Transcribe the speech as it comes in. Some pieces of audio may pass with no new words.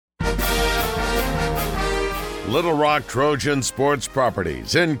Little Rock Trojan Sports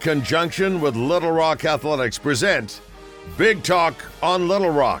Properties, in conjunction with Little Rock Athletics, present Big Talk on Little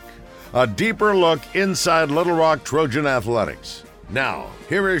Rock, a deeper look inside Little Rock Trojan Athletics. Now,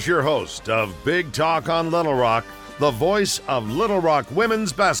 here is your host of Big Talk on Little Rock, the voice of Little Rock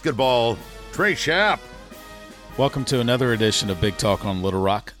women's basketball, Trey Schaap. Welcome to another edition of Big Talk on Little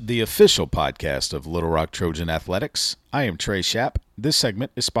Rock, the official podcast of Little Rock Trojan Athletics. I am Trey Schaap. This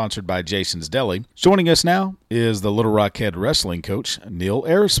segment is sponsored by Jason's Deli. Joining us now is the Little Rock head wrestling coach, Neil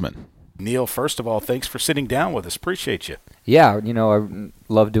Arisman. Neil, first of all, thanks for sitting down with us. Appreciate you. Yeah, I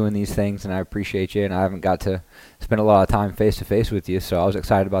love doing these things, and I appreciate you, and I haven't got to spend a lot of time face-to-face with you, so I was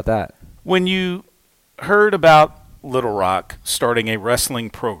excited about that. When you heard about Little Rock starting a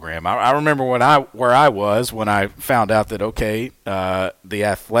wrestling program, I remember where I was when I found out that, the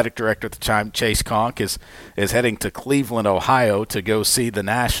athletic director at the time, Chase Conk, is heading to Cleveland, Ohio to go see the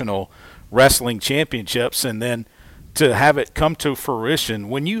National Wrestling Championships, and then to have it come to fruition.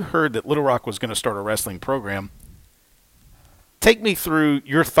 When you heard that Little Rock was going to start a wrestling program, take me through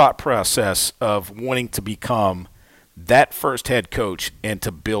your thought process of wanting to become that first head coach and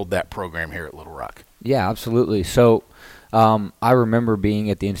to build that program here at Little Rock. Yeah, absolutely. So I remember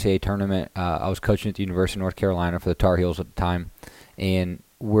being at the NCAA tournament. I was coaching at the University of North Carolina for the Tar Heels at the time, and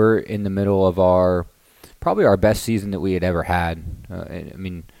we're in the middle of probably our best season that we had ever had.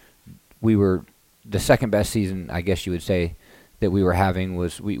 We were the second best season, I guess you would say, that we were having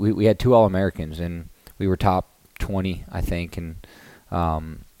was we had two All-Americans, and we were top 20, I think. And I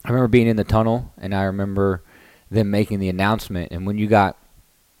remember being in the tunnel, and I remember them making the announcement. And when you got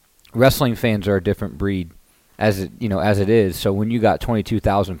wrestling fans are a different breed, as it is. So when you got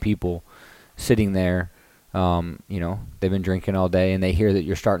 22,000 people sitting there, they've been drinking all day, and they hear that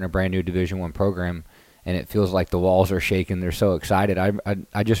you're starting a brand new Division I program, and it feels like the walls are shaking. They're so excited.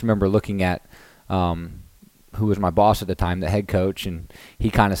 I just remember looking at who was my boss at the time, the head coach, and he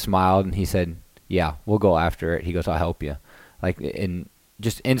kind of smiled and he said, "Yeah, we'll go after it." He goes, "I'll help you." And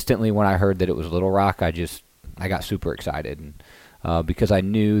just instantly when I heard that it was Little Rock, I got super excited, and because I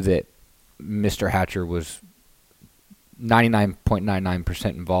knew that Mr. Hatcher was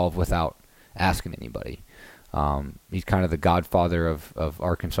 99.99% involved without asking anybody. He's kind of the godfather of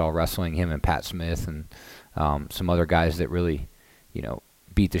Arkansas wrestling, him and Pat Smith and some other guys that really,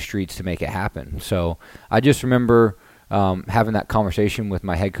 beat the streets to make it happen. So I just remember having that conversation with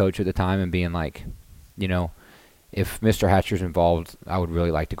my head coach at the time and being like, if Mr. Hatcher's involved, I would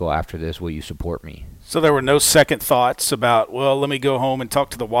really like to go after this. Will you support me? So there were no second thoughts about, well, let me go home and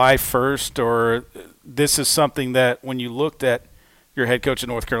talk to the wife first, or this is something that when you looked at your head coach in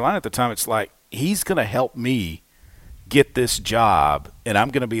North Carolina at the time, it's like, he's going to help me get this job, and I'm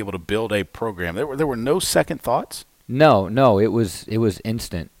going to be able to build a program. There were no second thoughts? No, it was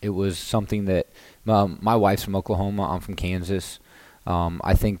instant. It was something that my wife's from Oklahoma. I'm from Kansas.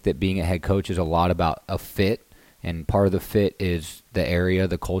 I think that being a head coach is a lot about a fit, and part of the fit is the area,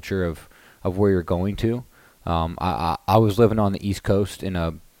 the culture of where you're going to. I was living on the East Coast in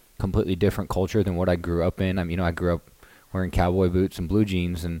a completely different culture than what I grew up in. I grew up wearing cowboy boots and blue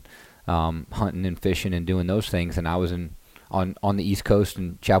jeans and hunting and fishing and doing those things, and I was on the East Coast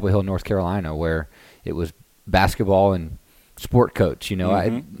in Chapel Hill, North Carolina, where it was basketball and sport coach.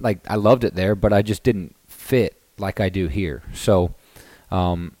 Mm-hmm. I loved it there, but I just didn't fit like I do here. So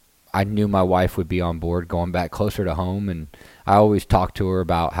I knew my wife would be on board going back closer to home, and I always talked to her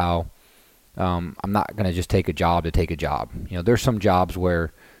about how I'm not going to just take a job to take a job. There's some jobs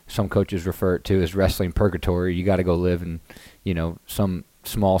where some coaches refer it to as wrestling purgatory. You got to go live in, some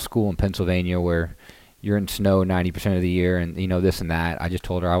small school in Pennsylvania where you're in snow 90% of the year and, this and that. I just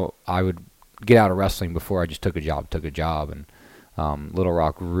told her I would get out of wrestling before I just took a job. And Little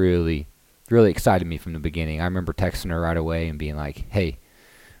Rock really, really excited me from the beginning. I remember texting her right away and being like, "Hey,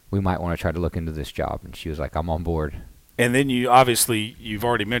 we might want to try to look into this job." And she was like, "I'm on board." And then you've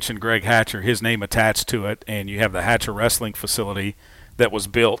already mentioned Greg Hatcher, his name attached to it, and you have the Hatcher Wrestling Facility that was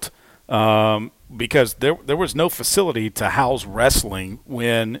built because there was no facility to house wrestling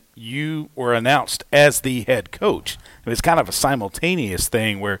when you were announced as the head coach. It's kind of a simultaneous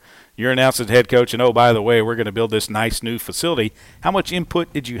thing where you're announced as head coach, and, oh, by the way, we're going to build this nice new facility. How much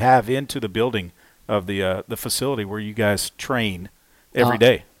input did you have into the building of the facility where you guys train every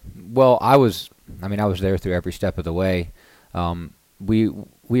day? Well, I was there through every step of the way. We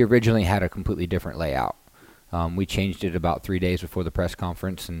originally had a completely different layout. We changed it about 3 days before the press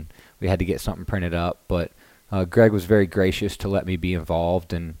conference, and we had to get something printed up. But Greg was very gracious to let me be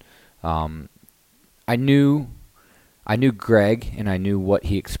involved, and I knew Greg, and I knew what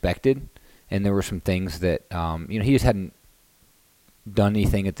he expected, and there were some things that he just hadn't done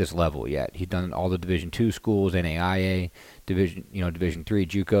anything at this level yet. He'd done all the Division II schools, NAIA, Division III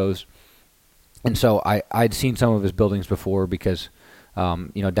JUCOs. And so I'd seen some of his buildings before because,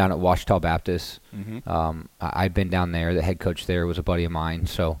 down at Ouachita Baptist, I'd been down there. The head coach there was a buddy of mine.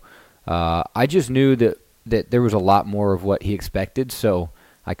 So I just knew that there was a lot more of what he expected. So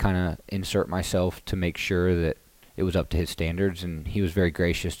I kind of insert myself to make sure that it was up to his standards. And he was very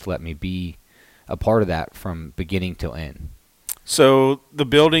gracious to let me be a part of that from beginning till end. So the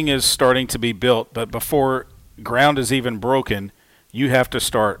building is starting to be built, but before ground is even broken, you have to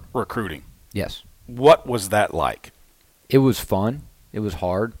start recruiting. Yes. What was that like? It was fun. It was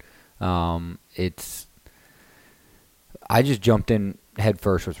hard. I just jumped in head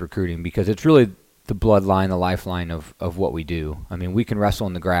first with recruiting because it's really the bloodline, the lifeline of what we do. I mean, we can wrestle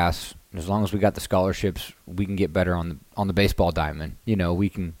in the grass. As long as we got the scholarships, we can get better on the baseball diamond. We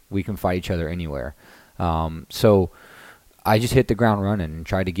can fight each other anywhere. So I just hit the ground running and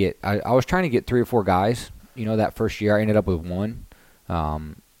tried to get. I was trying to get 3 or 4 guys. That first year I ended up with 1.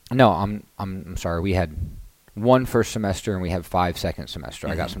 No, I'm sorry. We had 1 first semester and we had 5 second semester.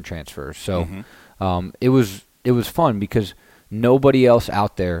 I got some transfers, so it was fun because nobody else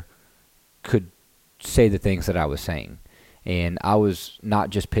out there could say the things that I was saying, and I was not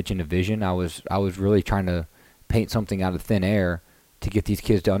just pitching a vision. I was really trying to paint something out of thin air to get these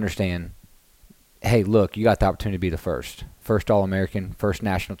kids to understand. Hey, look, you got the opportunity to be the first All-American, first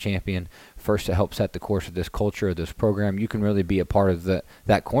national champion, first to help set the course of this culture, of this program. You can really be a part of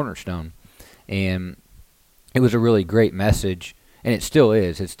that cornerstone. And it was a really great message, and it still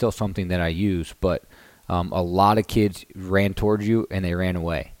is. It's still something that I use, but a lot of kids ran towards you, and they ran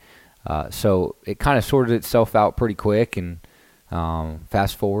away. So it kind of sorted itself out pretty quick, and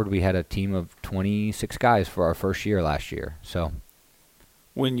fast forward, we had a team of 26 guys for our first year last year. So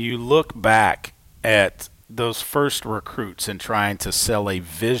when you look back at those first recruits and trying to sell a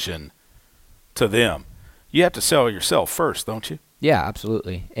vision to them, you have to sell yourself first, don't you? Yeah,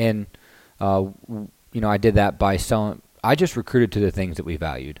 absolutely. And, I did that by selling. I just recruited to the things that we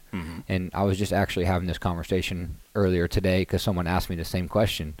valued. And I was just actually having this conversation earlier today because someone asked me the same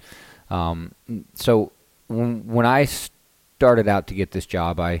question. So when I started out to get this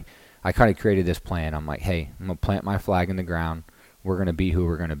job, I kind of created this plan. I'm like, hey, I'm going to plant my flag in the ground. We're going to be who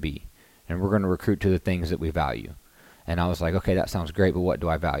we're going to be. And we're going to recruit to the things that we value. And I was like, okay, that sounds great, but what do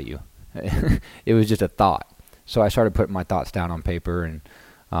I value? It was just a thought. So I started putting my thoughts down on paper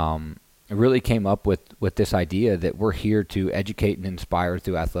and really came up with this idea that we're here to educate and inspire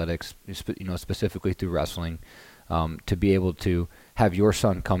through athletics, specifically through wrestling, to be able to have your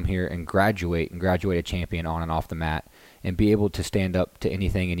son come here and graduate a champion on and off the mat and be able to stand up to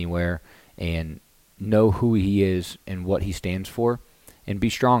anything, anywhere, and know who he is and what he stands for and be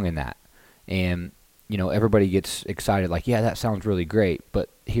strong in that. And, everybody gets excited like, yeah, that sounds really great, but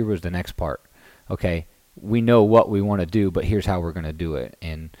here was the next part. Okay, we know what we want to do, but here's how we're going to do it.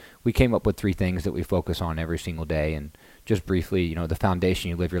 And we came up with 3 things that we focus on every single day. And just briefly, the foundation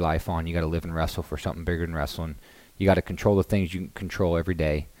you live your life on, you got to live and wrestle for something bigger than wrestling. You got to control the things you can control every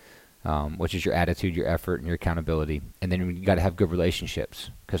day, which is your attitude, your effort, and your accountability. And then you got to have good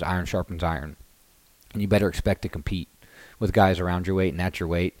relationships because iron sharpens iron. And you better expect to compete with guys around your weight and at your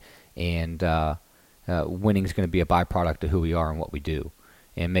weight. And winning is going to be a byproduct of who we are and what we do.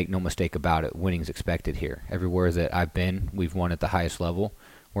 And make no mistake about it, winning's expected here. Everywhere that I've been, we've won at the highest level.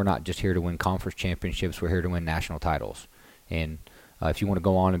 We're not just here to win conference championships. We're here to win national titles. And if you want to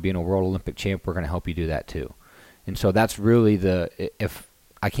go on and be a World Olympic champ, we're going to help you do that too. And so that's really if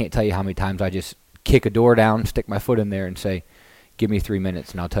I can't tell you how many times I just kick a door down, stick my foot in there and say, give me 3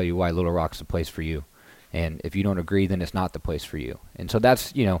 minutes and I'll tell you why Little Rock's the place for you. And if you don't agree, then it's not the place for you. And so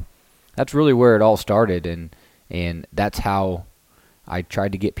that's really where it all started. And that's how I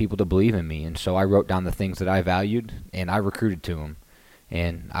tried to get people to believe in me. And so I wrote down the things that I valued and I recruited to them.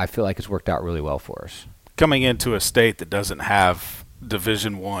 And I feel like it's worked out really well for us. Coming into a state that doesn't have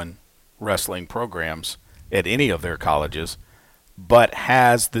Division I wrestling programs at any of their colleges, but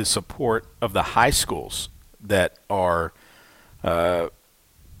has the support of the high schools that are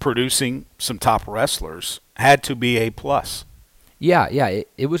producing some top wrestlers, had to be a plus. Yeah,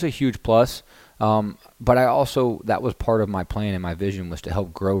 it was a huge plus. But I also, that was part of my plan and my vision was to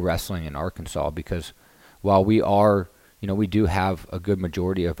help grow wrestling in Arkansas because while we are, we do have a good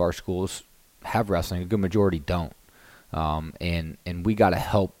majority of our schools have wrestling, a good majority don't. And we got to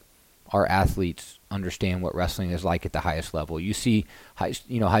help our athletes understand what wrestling is like at the highest level. You see, high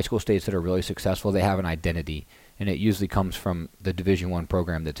school states that are really successful, they have an identity, and it usually comes from the Division I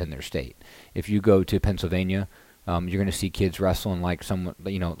program that's in their state. If you go to Pennsylvania, you're going to see kids wrestling like someone,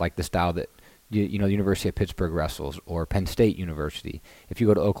 like the style that the University of Pittsburgh wrestles, or Penn State University. If you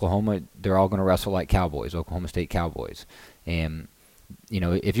go to Oklahoma, they're all going to wrestle like Cowboys, Oklahoma State Cowboys. And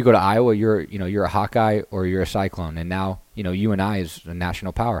if you go to Iowa, you're a Hawkeye or you're a Cyclone, and now UNI is a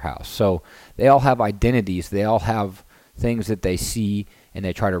national powerhouse. So they all have identities. They all have things that they see and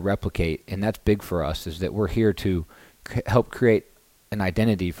they try to replicate, and that's big for us. Is that we're here to help create an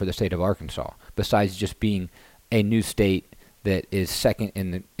identity for the state of Arkansas, besides just being a new state that is second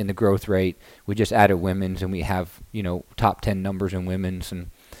in the growth rate. We just added women's, and we have top 10 numbers in women's, and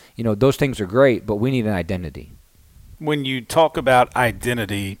those things are great, but we need an identity. When you talk about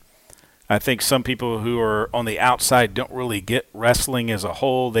identity, I think some people who are on the outside don't really get wrestling as a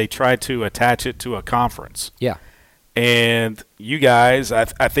whole. They try to attach it to a conference. Yeah. And you guys, I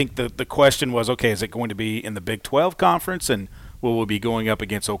think the question was, okay, is it going to be in the Big 12 conference, and will we be going up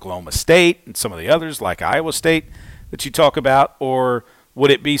against Oklahoma State and some of the others like Iowa State that you talk about, or would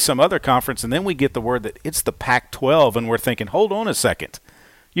it be some other conference? And then we get the word that it's the Pac-12, and we're thinking, hold on a second.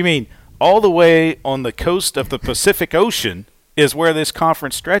 You mean all the way on the coast of the Pacific Ocean is where this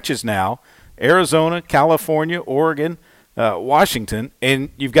conference stretches now, Arizona, California, Oregon, Washington, and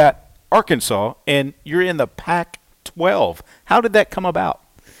you've got Arkansas, and you're in the Pac-12. How did that come about?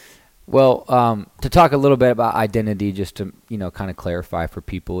 Well, to talk a little bit about identity, just to kind of clarify for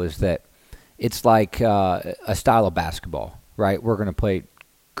people, is that it's like a style of basketball, right? We're going to play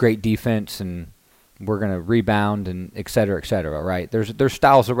great defense, and we're going to rebound, and et cetera, right? There's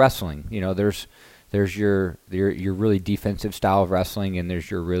styles of wrestling. There's your really defensive style of wrestling, and there's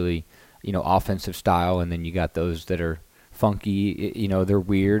your really offensive style, and then you got those that are funky. They're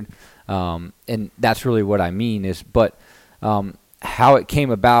weird, and that's really what I mean. But how it came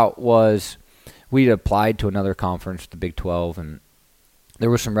about was we'd applied to another conference, the Big 12, and there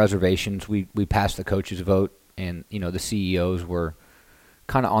were some reservations. We passed the coaches' vote, and the CEOs were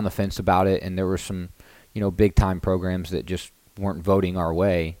kind of on the fence about it, and there were some big-time programs that just weren't voting our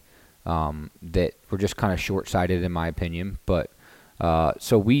way, that were just kind of short-sighted in my opinion. But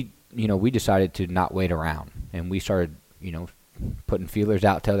so we decided to not wait around, and we started putting feelers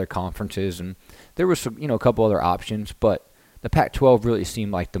out to other conferences, and there was some a couple other options, but the Pac-12 really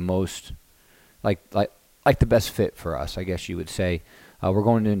seemed like the most like the best fit for us, I guess you would say. We're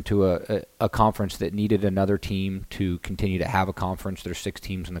going into a conference that needed another team to continue to have a conference. There's 6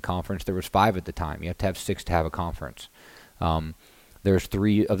 teams in the conference. There was 5 at the time. You have to have 6 to have a conference. There's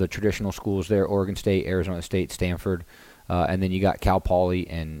 3 of the traditional schools there: Oregon State, Arizona State, Stanford, and then you got Cal Poly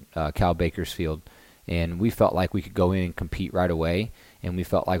and Cal Bakersfield. And we felt like we could go in and compete right away, and we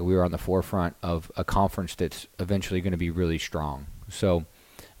felt like we were on the forefront of a conference that's eventually going to be really strong. So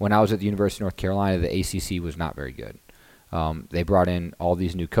when I was at the University of North Carolina, the ACC was not very good. They brought in all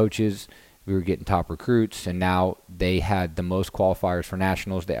these new coaches. We were getting top recruits, and now they had the most qualifiers for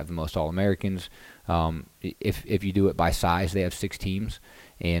nationals. They have the most All-Americans. If you do it by size, they have 6 teams,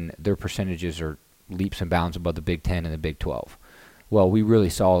 and their percentages are leaps and bounds above the Big 10 and the Big 12. Well, we really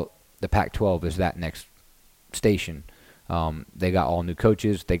saw the Pac-12 as that next station. They got all new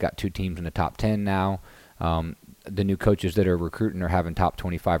coaches. They got 2 teams in the top 10 now. The new coaches that are recruiting are having top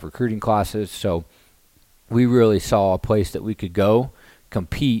 25 recruiting classes. So we really saw a place that we could go,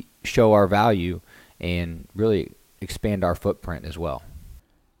 compete, show our value, and really expand our footprint as well.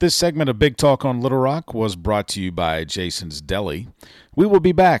 This segment of Big Talk on Little Rock was brought to you by Jason's Deli. We will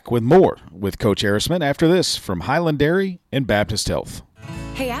be back with more with Coach Arisman after this from Highland Dairy and Baptist Health.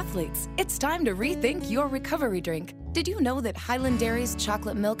 Hey athletes, it's time to rethink your recovery drink. Did you know that Highland Dairy's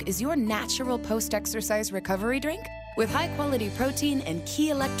chocolate milk is your natural post-exercise recovery drink? With high-quality protein and key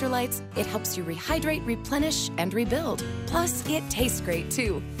electrolytes, it helps you rehydrate, replenish, and rebuild. Plus, it tastes great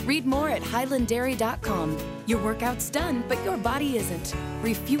too. Read more at HighlandDairy.com. Your workout's done, but your body isn't.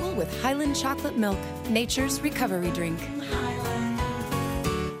 Refuel with Highland Chocolate Milk, nature's recovery drink.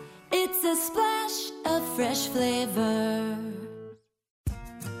 It's a splash of fresh flavor.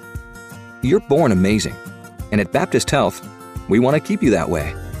 You're born amazing, and at Baptist Health, we want to keep you that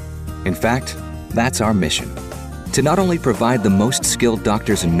way. In fact, that's our mission, to not only provide the most skilled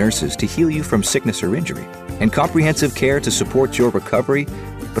doctors and nurses to heal you from sickness or injury, and comprehensive care to support your recovery,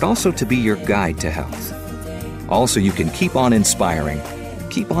 but also to be your guide to health. Also, you can keep on inspiring,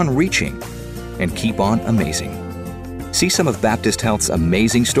 keep on reaching, and keep on amazing. See some of Baptist Health's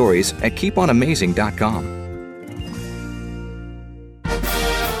amazing stories at keeponamazing.com.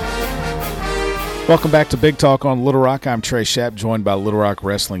 Welcome back to Big Talk on Little Rock. I'm Trey Schapp, joined by Little Rock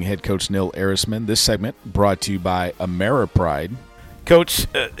Wrestling head coach Neil Arisman. This segment brought to you by Ameripride. Coach,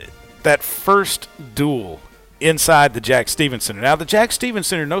 that first duel inside the Jack Stevens Center. Now, the Jack Stevens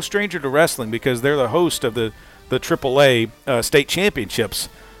Center, no stranger to wrestling because they're the host of the AAA state championships.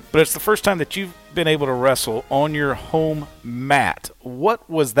 but it's the first time that you've been able to wrestle on your home mat. What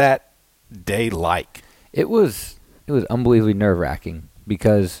was that day like? It was unbelievably nerve-wracking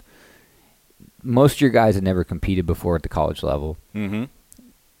because most of your guys had never competed before at the college level. Mm-hmm.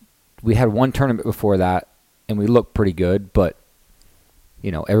 We had one tournament before that, and we looked pretty good, but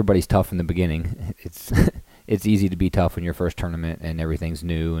everybody's tough in the beginning. It's easy to be tough in your first tournament and everything's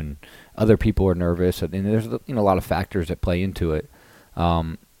new and other people are nervous, and there's a lot of factors that play into it.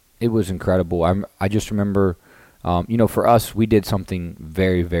 It was incredible. I just remember, for us, we did something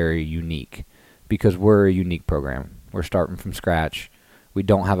very, very unique because we're a unique program. We're starting from scratch. We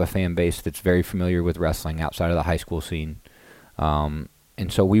don't have a fan base that's very familiar with wrestling outside of the high school scene. And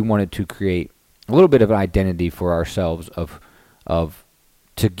so we wanted to create a little bit of an identity for ourselves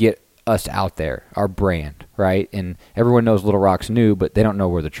to get us out there, our brand, right? And everyone knows Little Rock's new, but they don't know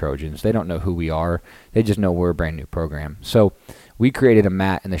we're the Trojans. They don't know who we are. They just know we're a brand new program. So we created a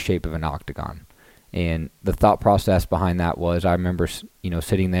mat in the shape of an octagon. And the thought process behind that was, I remember,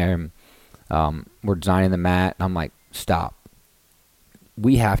 sitting there and we're designing the mat, and I'm like, stop.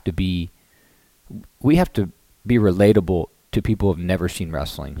 We have to be relatable to people who have never seen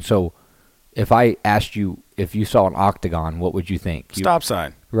wrestling. So if I asked you if you saw an octagon, what would you think? Stop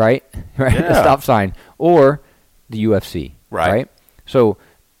sign. Right? Right? Yeah. The stop sign. Or the UFC. Right. So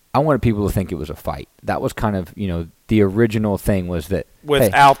I wanted people to think it was a fight. That was kind of, the original thing was that.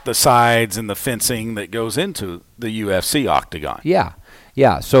 Without the sides and the fencing that goes into the UFC octagon. Yeah.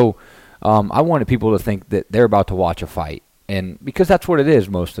 Yeah. So I wanted people to think that they're about to watch a fight. And because that's what it is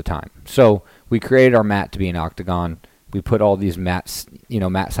most of the time. So we created our mat to be an octagon. We put all these mat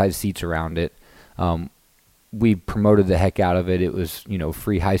size seats around it. We promoted the heck out of it. It was,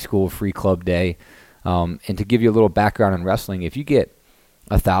 free high school, free club day. And to give you a little background on wrestling, if you get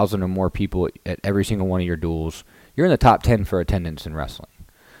 1,000 or more people at every single one of your duels, you're in the top 10 for attendance in wrestling.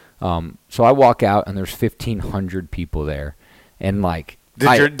 So I walk out and there's 1,500 people there, and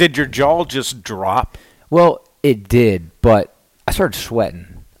did your jaw just drop? Well, it did, but I started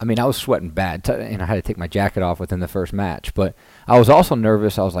sweating. I mean, I was sweating bad, and I had to take my jacket off within the first match. But I was also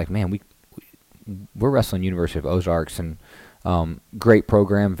nervous. I was like, man, we're wrestling University of Ozarks, and great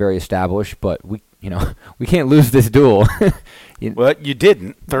program, very established, but we can't lose this duel. Well, you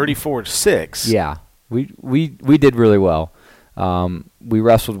didn't. 34-6. Yeah, we did really well. We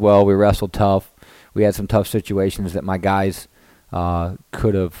wrestled well. We wrestled tough. We had some tough situations that my guys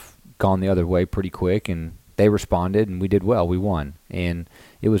could have gone the other way pretty quick, and they responded, and we did well. We won, and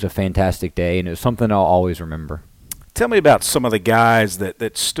it was a fantastic day, and it was something I'll always remember. Tell me about some of the guys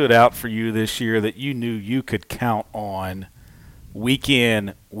that stood out for you this year that you knew you could count on week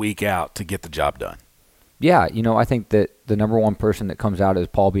in, week out to get the job done. Yeah, I think that the number one person that comes out is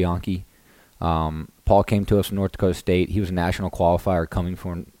Paul Bianchi. Paul came to us from North Dakota State. He was a national qualifier coming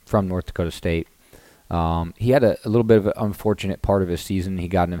from North Dakota State. He had a little bit of an unfortunate part of his season. He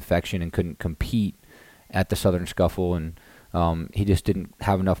got an infection and couldn't compete at the Southern Scuffle, and he just didn't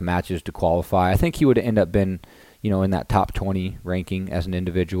have enough matches to qualify. I think he would end up been, in that top 20 ranking as an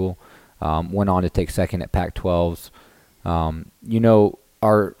individual. Went on to take second at Pac-12s.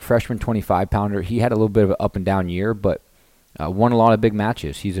 Our freshman 25-pounder, he had a little bit of an up-and-down year, but won a lot of big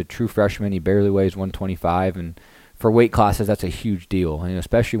matches. He's a true freshman. He barely weighs 125, and for weight classes, that's a huge deal, and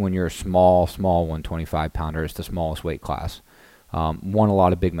especially when you're a small 125-pounder. It's the smallest weight class. Won a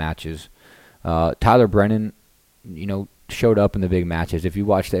lot of big matches. Tyler Brennan, showed up in the big matches. If you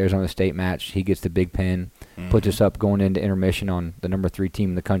watch the Arizona State match, he gets the big pin, puts us up going into intermission on the number 3 team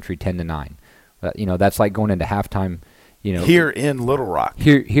in the country, 10-9. That's like going into halftime. Here in Little Rock.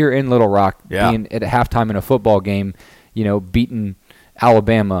 Here in Little Rock, yeah. Being at halftime in a football game, beating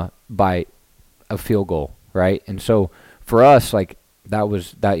Alabama by a field goal, right? And so for us, that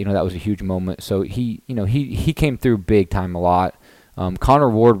was a huge moment. So he came through big time a lot. Connor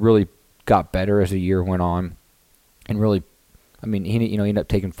Ward really got better as the year went on, and really, he ended up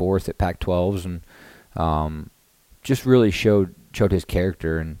taking 4th at Pac-12s, and just really showed his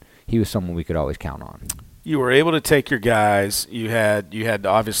character, and he was someone we could always count on. You were able to take your guys. You had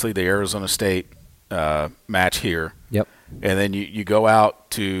obviously the Arizona State match here. Yep. And then you go out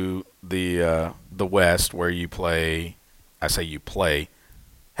to the West where you play. I say you play.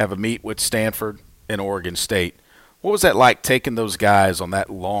 Have a meet with Stanford and Oregon State. What was that like, taking those guys on that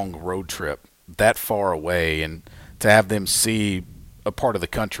long road trip that far away, and to have them see a part of the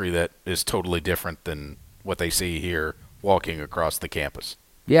country that is totally different than what they see here walking across the campus?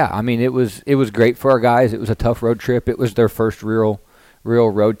 Yeah, it was great for our guys. It was a tough road trip. It was their first real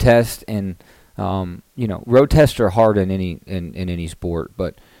road test, and road tests are hard in any sport.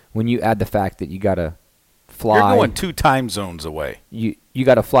 But when you add the fact that you got to fly. You're going 2 time zones away. You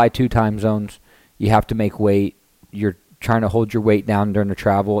got to fly 2 time zones. You have to make weight. You're trying to hold your weight down during the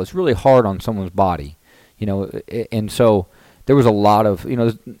travel. It's really hard on someone's body, and so there was a lot of,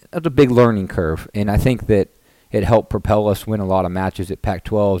 that's a big learning curve, and I think that it helped propel us win a lot of matches at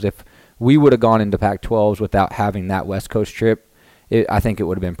Pac-12s. If we would have gone into Pac-12s without having that West Coast trip, I think it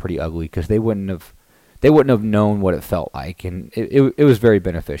would have been pretty ugly because they wouldn't have known what it felt like, and it was very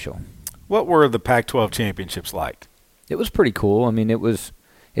beneficial. What were the Pac-12 championships like? It was pretty cool. I mean,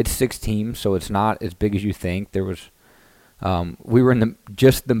 it's 6 teams, so it's not as big as you think. There was we were in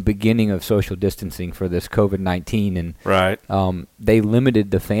just the beginning of social distancing for this COVID-19, and right. They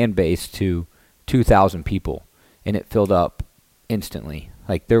limited the fan base to 2,000 people, and it filled up instantly.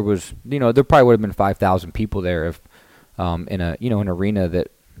 Like there was, there probably would have been 5,000 people there if in an arena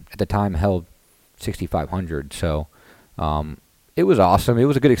that at the time held 6,500. So it was awesome. It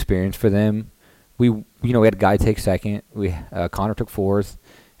was a good experience for them. We had a guy take second. Connor took fourth,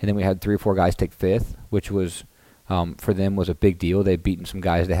 and then we had 3 or 4 guys take fifth, which was for them was a big deal. They'd beaten some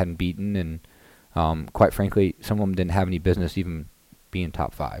guys they hadn't beaten, and quite frankly, some of them didn't have any business even being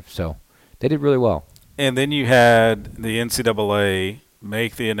top 5. So they did really well. And then you had the NCAA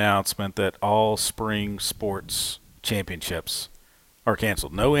make the announcement that all spring sports championships are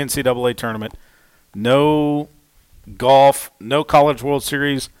canceled. No NCAA tournament, no golf, no College World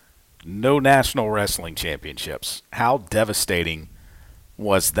Series, no National Wrestling Championships. How devastating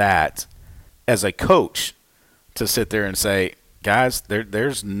was that as a coach to sit there and say, guys,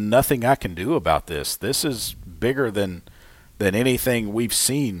 there's nothing I can do about this. This is bigger than anything we've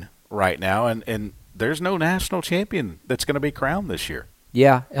seen right now, and there's no national champion that's going to be crowned this year.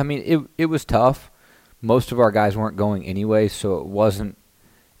 Yeah, I mean, it was tough. Most of our guys weren't going anyway, so it wasn't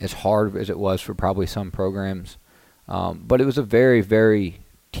as hard as it was for probably some programs. But it was a very, very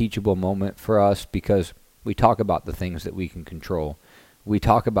teachable moment for us because we talk about the things that we can control. We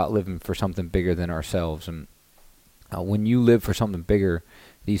talk about living for something bigger than ourselves, and when you live for something bigger,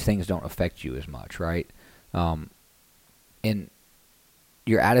 these things don't affect you as much, right? And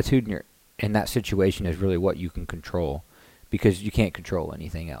your attitude in that situation is really what you can control because you can't control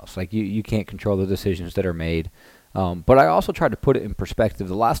anything else. Like you can't control the decisions that are made. But I also tried to put it in perspective.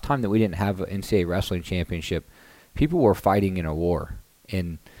 The last time that we didn't have an NCAA wrestling championship, people were fighting in a war.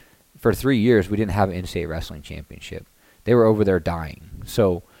 And for 3 years, we didn't have an NCAA wrestling championship. They were over there dying.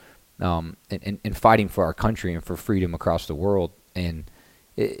 So, and fighting for our country and for freedom across the world. And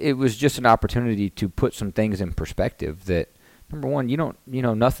it was just an opportunity to put some things in perspective that, number one,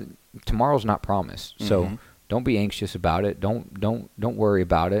 nothing, tomorrow's not promised. So don't be anxious about it. Don't worry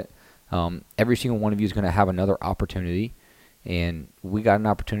about it. Every single one of you is going to have another opportunity, and we got an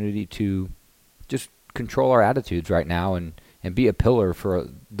opportunity to just control our attitudes right now and be a pillar for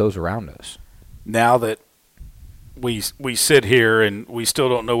those around us. Now that we sit here and we still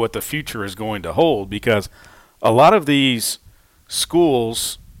don't know what the future is going to hold because a lot of these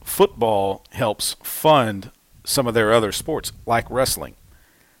schools, football helps fund some of their other sports like wrestling.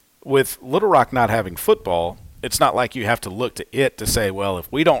 With Little Rock not having football, it's not like you have to look to it to say, well,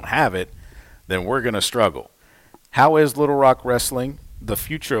 if we don't have it, then we're going to struggle. How is Little Rock wrestling, the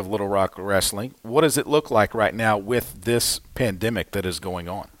future of Little Rock wrestling? What does it look like right now with this pandemic that is going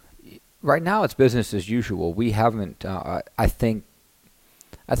on? Right now it's business as usual. We haven't I think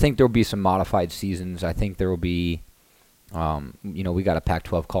there'll be some modified seasons. I think there will be we got a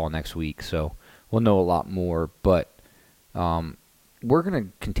Pac-12 call next week, so we'll know a lot more, but we're going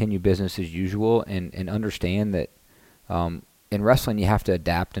to continue business as usual and understand that in wrestling you have to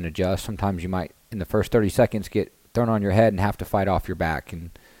adapt and adjust. Sometimes you might, in the first 30 seconds, get thrown on your head and have to fight off your back and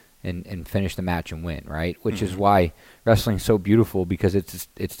finish the match and win, right? Which is why wrestling's so beautiful because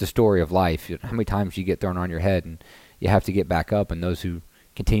it's the story of life. How many times you get thrown on your head and you have to get back up, and those who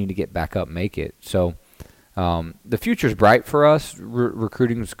continue to get back up make it. So the future's bright for us.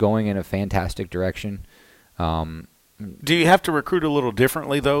 Recruiting's going in a fantastic direction. Do you have to recruit a little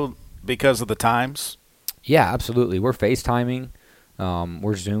differently, though, because of the times? Yeah, absolutely. We're FaceTiming.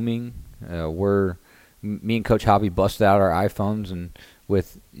 We're Zooming. Me and Coach Hobby busted out our iPhones and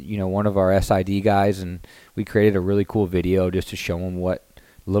with one of our SID guys, and we created a really cool video just to show them what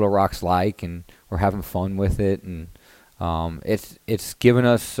Little Rock's like, and we're having fun with it. And it's given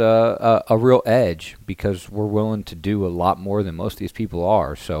us a real edge because we're willing to do a lot more than most of these people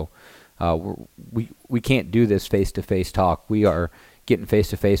are. So we can't do this face-to-face talk. We are getting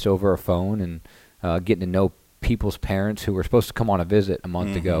face-to-face over a phone and getting to know people's parents who were supposed to come on a visit a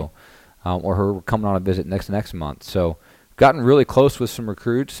month ago, or who are coming on a visit next month. So gotten really close with some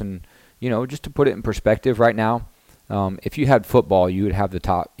recruits, and just to put it in perspective, right now, if you had football, you would have the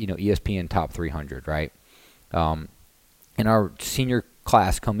top, ESPN top 300, right? In our senior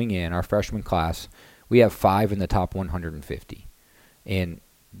class coming in, our freshman class, we have 5 in the top 150. And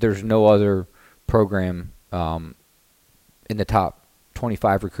there's no other program in the top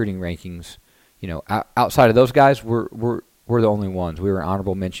 25 recruiting rankings. Outside of those guys, we're the only ones. We were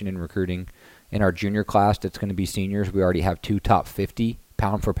honorable mention in recruiting. In our junior class that's going to be seniors, we already have 2 top 50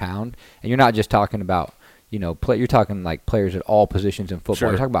 pound for pound. And you're not just talking about, you're talking like players at all positions in football. Sure.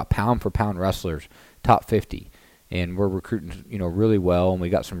 You're talking about pound for pound wrestlers, top 50. And we're recruiting, really well, and we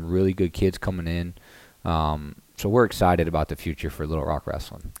got some really good kids coming in. So we're excited about the future for Little Rock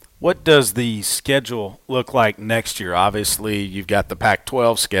Wrestling. What does the schedule look like next year? Obviously, you've got the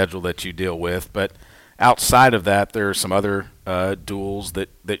Pac-12 schedule that you deal with, but outside of that, there are some other duels that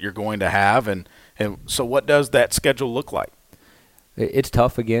you're going to have. And so what does that schedule look like? It's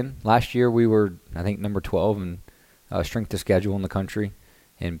tough again. Last year we were, I think, number 12 in strength of schedule in the country,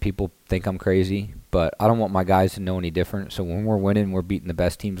 and people think I'm crazy, but I don't want my guys to know any different. So when we're winning, we're beating the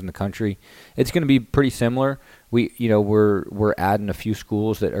best teams in the country. It's going to be pretty similar. We're adding a few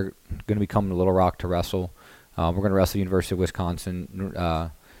schools that are going to be coming to Little Rock to wrestle. We're going to wrestle the University of Wisconsin.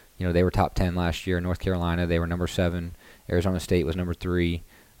 They were top 10 last year. North Carolina, they were number 7. Arizona State was number 3.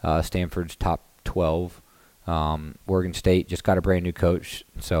 Stanford's top 12. Oregon State just got a brand new coach,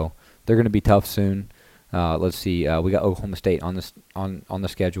 so they're going to be tough soon. Let's see. We got Oklahoma State on the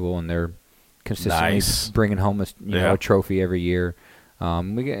schedule, and they're consistently bringing home a trophy every year.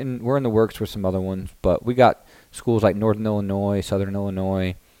 We're in the works with some other ones, but we got schools like Northern Illinois, Southern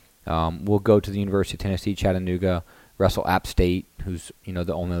Illinois. We'll go to the University of Tennessee, Chattanooga, wrestle App State, who's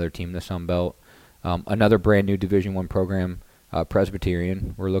the only other team in the Sun Belt. Another brand new Division I program,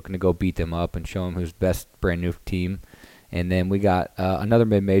 Presbyterian. We're looking to go beat them up and show them who's best brand new team. And then we got another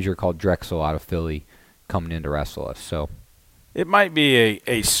mid-major called Drexel out of Philly coming in to wrestle us. So it might be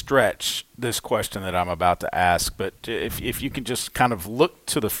a stretch, this question that I'm about to ask, but if you can just kind of look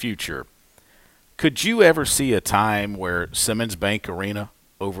to the future, could you ever see a time where Simmons Bank Arena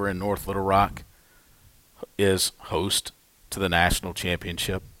over in North Little Rock is host to the national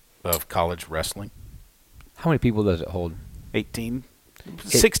championship of college wrestling? How many people does it hold? 16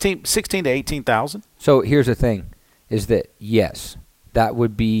 to 18,000. So here's the thing, is that, yes, that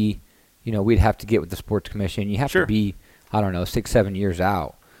would be, we'd have to get with the sports commission. You have to be, 6-7 years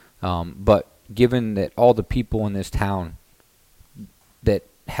out. But given that all the people in this town that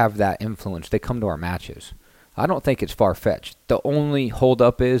have that influence, they come to our matches. I don't think it's far-fetched. The only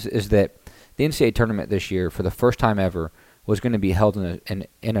holdup is that the NCAA tournament this year, for the first time ever, was going to be held in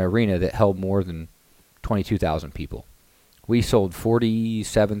an arena that held more than 22,000 people. We sold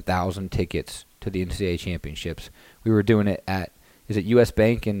 47,000 tickets to the NCAA championships. We were doing it at, is it U.S.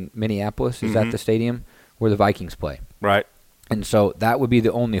 Bank in Minneapolis? Is that the stadium where the Vikings play? Right. And so that would be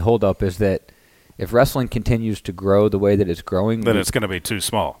the only holdup, is that if wrestling continues to grow the way that it's growing, then it's going to be too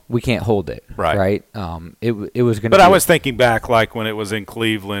small. We can't hold it. Right. It was going to. But I was thinking back, like when it was in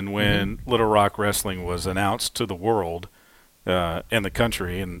Cleveland, when Little Rock Wrestling was announced to the world and the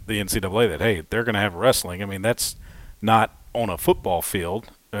country and the NCAA that, hey, they're going to have wrestling. I mean, that's not on a football field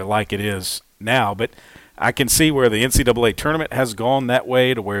like it is now, but I can see where the NCAA tournament has gone that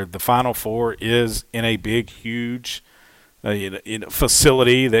way, to where the Final Four is in a big, huge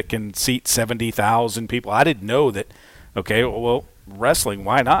facility that can seat 70,000 people. I didn't know that. Okay, well, wrestling,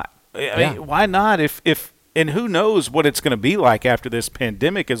 why not? I mean, why not? And who knows what it's going to be like after this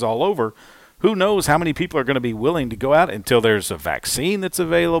pandemic is all over? Who knows how many people are going to be willing to go out until there's a vaccine that's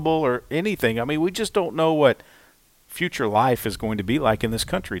available or anything? I mean, we just don't know what future life is going to be like in this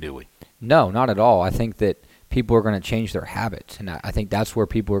country, do we? No, not at all. I think that people are going to change their habits, and I think that's where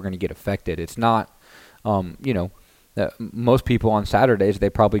people are going to get affected. It's not, most people on Saturdays,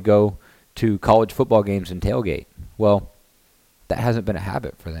 they probably go to college football games and tailgate. Well, that hasn't been a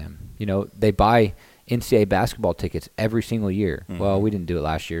habit for them. They buy NCAA basketball tickets every single year. Mm-hmm. Well, we didn't do it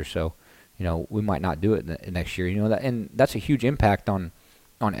last year, so we might not do it next year. And that's a huge impact on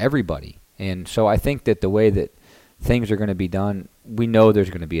everybody. And so I think that the way that things are going to be done, we know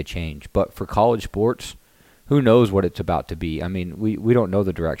there's going to be a change. But for college sports, who knows what it's about to be? I mean, we don't know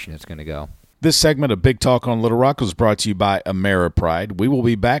the direction it's going to go. This segment of Big Talk on Little Rock was brought to you by Ameripride. We will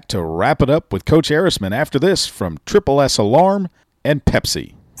be back to wrap it up with Coach Arisman after this from Triple S Alarm and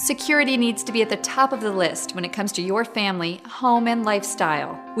Pepsi. Security needs to be at the top of the list when it comes to your family, home, and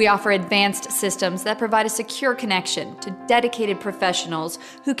lifestyle. We offer advanced systems that provide a secure connection to dedicated professionals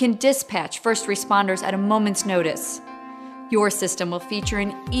who can dispatch first responders at a moment's notice. Your system will feature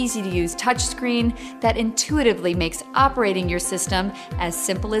an easy-to-use touchscreen that intuitively makes operating your system as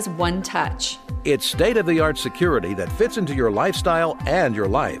simple as one touch. It's state-of-the-art security that fits into your lifestyle and your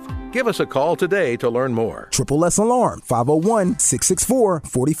life. Give us a call today to learn more. Triple S Alarm,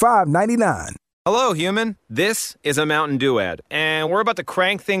 501-664-4599. Hello, human. This is a Mountain Dew ad, and we're about to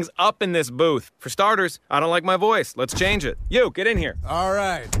crank things up in this booth. For starters, I don't like my voice. Let's change it. You, get in here. All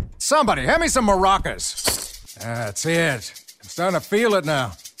right. Somebody, hand me some maracas. That's it. I'm starting to feel it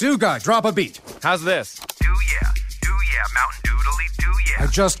now. Dew guy, drop a beat. How's this? Do yeah, Mountain Doodly, do yeah. I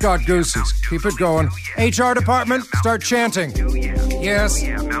just got goosies. Keep it going. HR department, start chanting. Yes.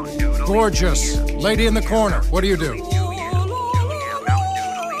 Gorgeous. Lady in the corner, what do you do?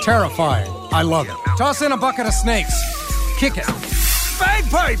 Terrifying. I love it. Toss in a bucket of snakes. Kick it.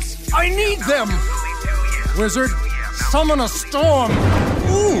 Bagpipes! I need them! Wizard, summon a storm.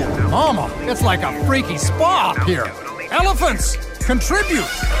 Ooh, mama, it's like a freaky spa up here. Elephants, contribute.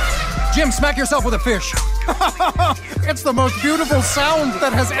 Jim, smack yourself with a fish. It's the most beautiful sound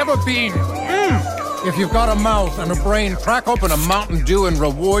that has ever been. If you've got a mouth and a brain, crack open a Mountain Dew and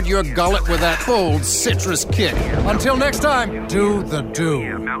reward your gullet with that bold citrus kick. Until next time, do the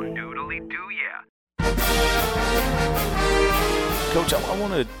Dew. Coach, I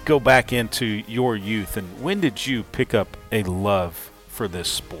want to go back into your youth, and when did you pick up a love for this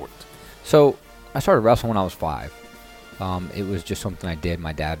sport? So I started wrestling when I was 5. It was just something I did.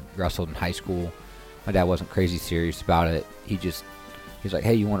 My dad wrestled in high school. My dad wasn't crazy serious about it. He's like,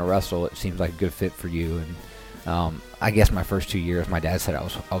 hey, you want to wrestle? It seems like a good fit for you. And I guess my first 2 years, my dad said I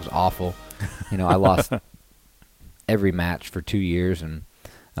was awful. I lost every match for 2 years, and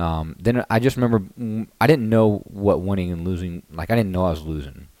then I just remember I didn't know what winning and losing. Like, I didn't know I was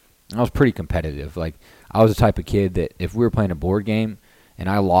losing. I was pretty competitive. Like, I was the type of kid that if we were playing a board game and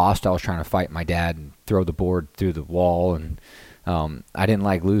I lost, I was trying to fight my dad and throw the board through the wall, and I didn't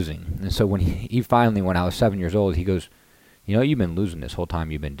like losing. And so when he finally, when I was 7 years old, he goes, you've been losing this whole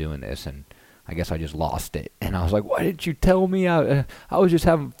time you've been doing this. And I guess I just lost it. And I was like, why didn't you tell me? I was just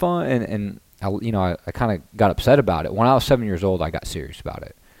having fun. And I kind of got upset about it. When I was 7 years old, I got serious about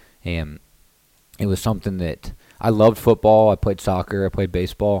it. And it was something that I loved. Football, I played soccer, I played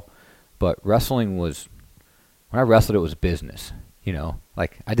baseball. But wrestling was, when I wrestled, it was business.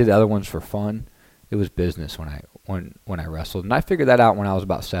 Like, I did the other ones for fun. It was business when I wrestled. And I figured that out when I was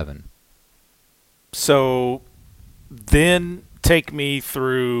about 7. So then take me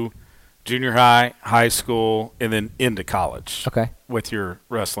through junior high, high school, and then into college. Okay. With your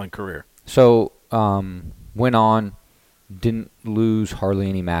wrestling career. So went on, didn't lose hardly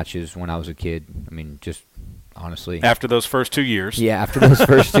any matches when I was a kid. I mean, just honestly. After those first 2 years. Yeah, after those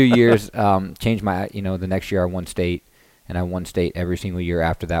first 2 years, changed my, the next year I won state, and I won state every single year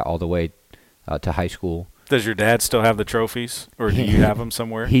after that all the way to high school. Does your dad still have the trophies, or do you have them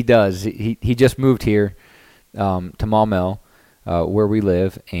somewhere? He does. He just moved here to Maumelle, where we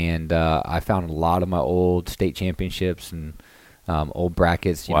live, and I found a lot of my old state championships and old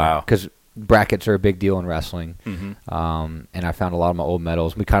brackets. Wow. Because brackets are a big deal in wrestling. Mm-hmm. And I found a lot of my old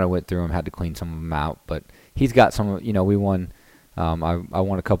medals. We kind of went through them, had to clean some of them out, but he's got some. We won. I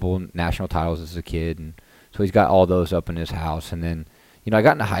won a couple national titles as a kid, and so he's got all those up in his house. And then, I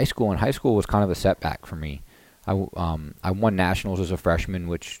got into high school, and high school was kind of a setback for me. I won nationals as a freshman,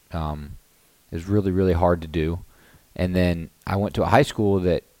 which is really, really hard to do. And then I went to a high school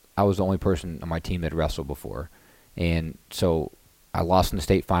that I was the only person on my team that had wrestled before. And so I lost in the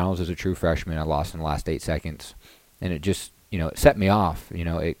state finals as a true freshman. I lost in the last 8 seconds. And it just, it set me off.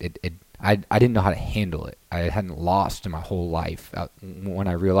 I didn't know how to handle it. I hadn't lost in my whole life. When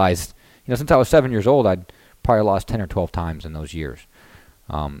I realized, since I was 7 years old, I'd probably lost 10 or 12 times in those years.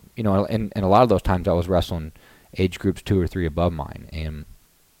 And a lot of those times I was wrestling age groups 2 or 3 above mine. And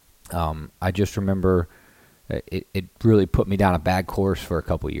I just remember it really put me down a bad course for a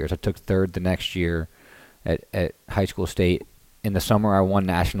couple of years. I took third the next year at high school state. In the summer, I won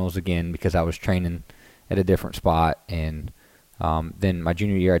nationals again because I was training at a different spot. And then my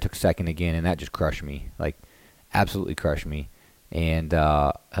junior year, I took second again, and that just crushed me, like absolutely crushed me. And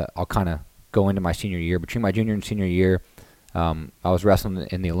I'll kind of go into my senior year. Between my junior and senior year, I was wrestling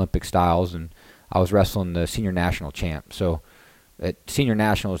in the Olympic styles, and I was wrestling the senior national champ. So at senior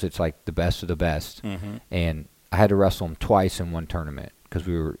nationals, it's like the best of the best. Mm-hmm. And I had to wrestle them twice in one tournament because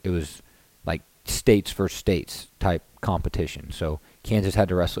it was like states versus states type competition. So Kansas had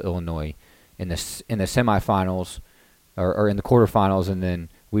to wrestle Illinois in the semifinals or in the quarterfinals, and then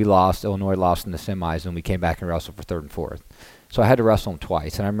we lost. Illinois lost in the semis, and we came back and wrestled for third and fourth. So I had to wrestle them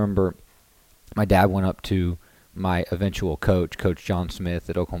twice. And I remember my dad went up to my eventual coach, Coach John Smith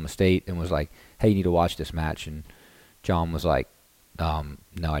at Oklahoma State, and was like, hey, you need to watch this match. And John was like, no,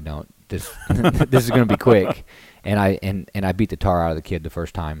 I don't. This is going to be quick. And I beat the tar out of the kid the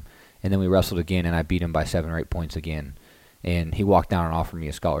first time. And then we wrestled again, and I beat him by 7 or 8 points again. And he walked down and offered me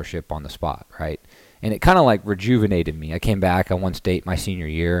a scholarship on the spot, right? And it kind of like rejuvenated me. I came back. I won state my senior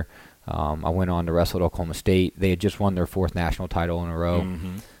year. I went on to wrestle at Oklahoma State. They had just won their 4th national title in a row.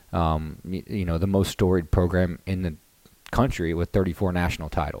 The most storied program in the country with 34 national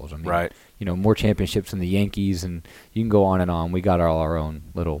titles. I mean, right. More championships than the Yankees, and you can go on and on. We got all our own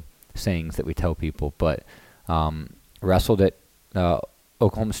little sayings that we tell people. But wrestled at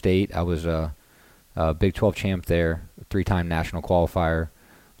Oklahoma State. I was a Big 12 champ there, 3-time national qualifier.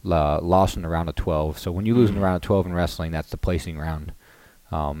 Lost in the round of 12. So when you lose in the round of 12 in wrestling, that's the placing round.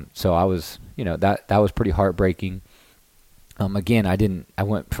 So I was, that was pretty heartbreaking. Again, I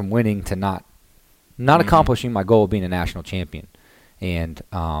went from winning to not accomplishing my goal of being a national champion. And,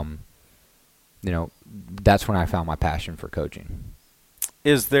 that's when I found my passion for coaching.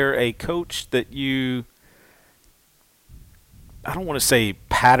 Is there a coach that I don't want to say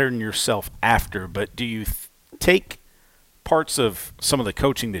pattern yourself after, but do you take parts of some of the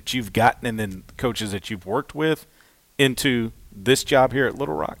coaching that you've gotten and then coaches that you've worked with into this job here at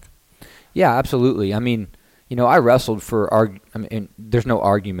Little Rock? Yeah, absolutely. I mean, I wrestled there's no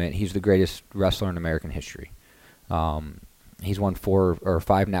argument. He's the greatest wrestler in American history. He's won 4 or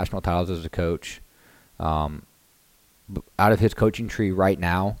 5 national titles as a coach. Out of his coaching tree right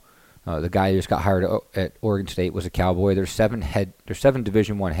now, the guy who just got hired at Oregon State was a Cowboy. There's 7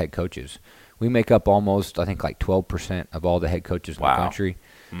 Division I head coaches. We make up almost, I think, like 12% of all the head coaches in the country.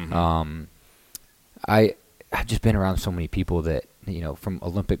 Mm-hmm. I've just been around so many people that, from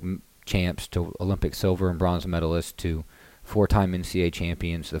Olympic champs to Olympic silver and bronze medalists to 4-time NCAA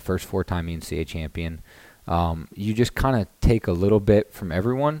champions, the first 4-time NCAA champion. You just kind of take a little bit from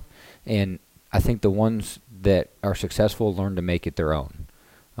everyone, and I think the ones that are successful learn to make it their own.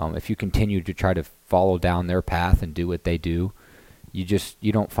 If you continue to try to follow down their path and do what they do,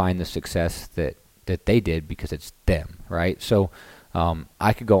 you don't find the success that they did because it's them, right? So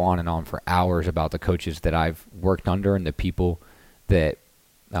I could go on and on for hours about the coaches that I've worked under and the people that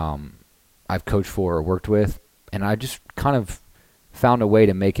I've coached for or worked with, and I just kind of found a way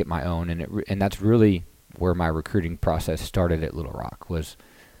to make it my own, and that's really where my recruiting process started at Little Rock was,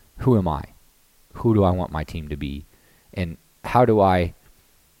 who am I? Who do I want my team to be? And how do I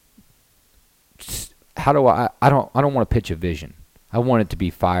don't want to pitch a vision. I want it to be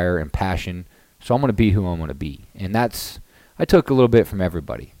fire and passion, so I'm going to be who I'm going to be. And I took a little bit from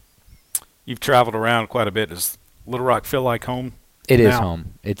everybody. You've traveled around quite a bit. Does Little Rock feel like home? It is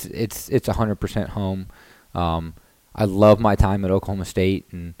home. It's 100% home. I love my time at Oklahoma State,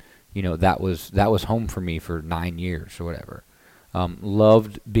 and that was home for me for 9 years or whatever.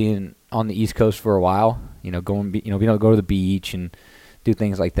 Loved being on the East Coast for a while. Being able to go to the beach and do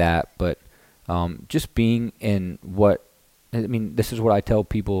things like that. But just being in this is what I tell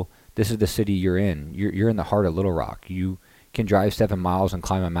people. This is the city you're in. You're in the heart of Little Rock. You can drive 7 miles and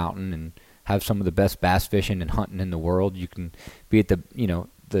climb a mountain and have some of the best bass fishing and hunting in the world. You can be at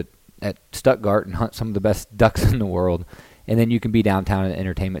at Stuttgart and hunt some of the best ducks in the world, and then you can be downtown in the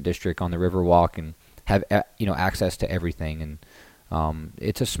entertainment district on the Riverwalk and have access to everything. And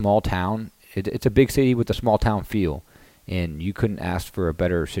it's a small town. It's a big city with a small town feel, and you couldn't ask for a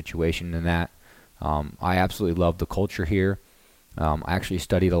better situation than that. I absolutely love the culture here. I actually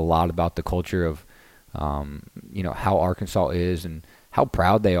studied a lot about the culture of how Arkansas is and how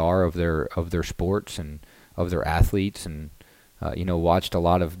proud they are of their sports and of their athletes, and watched a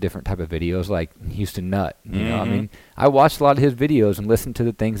lot of different type of videos like Houston Nutt. I watched a lot of his videos and listened to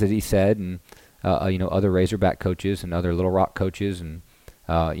the things that he said, and other Razorback coaches and other Little Rock coaches, and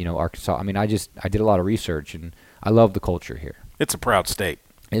Arkansas. I did a lot of research, and I love the culture here. It's a proud state.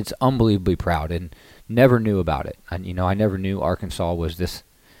 It's unbelievably proud, and never knew about it. I never knew Arkansas was this.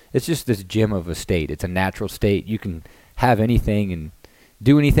 It's just this gem of a state. It's a natural state. You can have anything and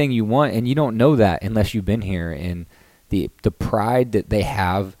do anything you want, and you don't know that unless you've been here. And the pride that they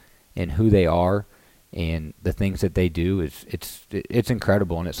have in who they are and the things that they do it's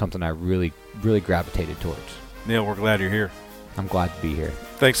incredible, and it's something I really, really gravitated towards. Neil, we're glad you're here. I'm glad to be here.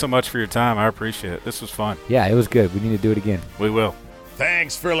 Thanks so much for your time. I appreciate it. This was fun. Yeah, it was good. We need to do it again. We will.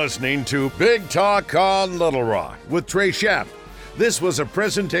 Thanks for listening to Big Talk on Little Rock with Trey Schapp. This was a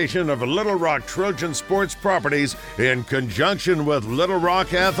presentation of Little Rock Trojan Sports Properties in conjunction with Little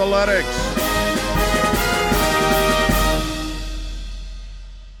Rock Athletics.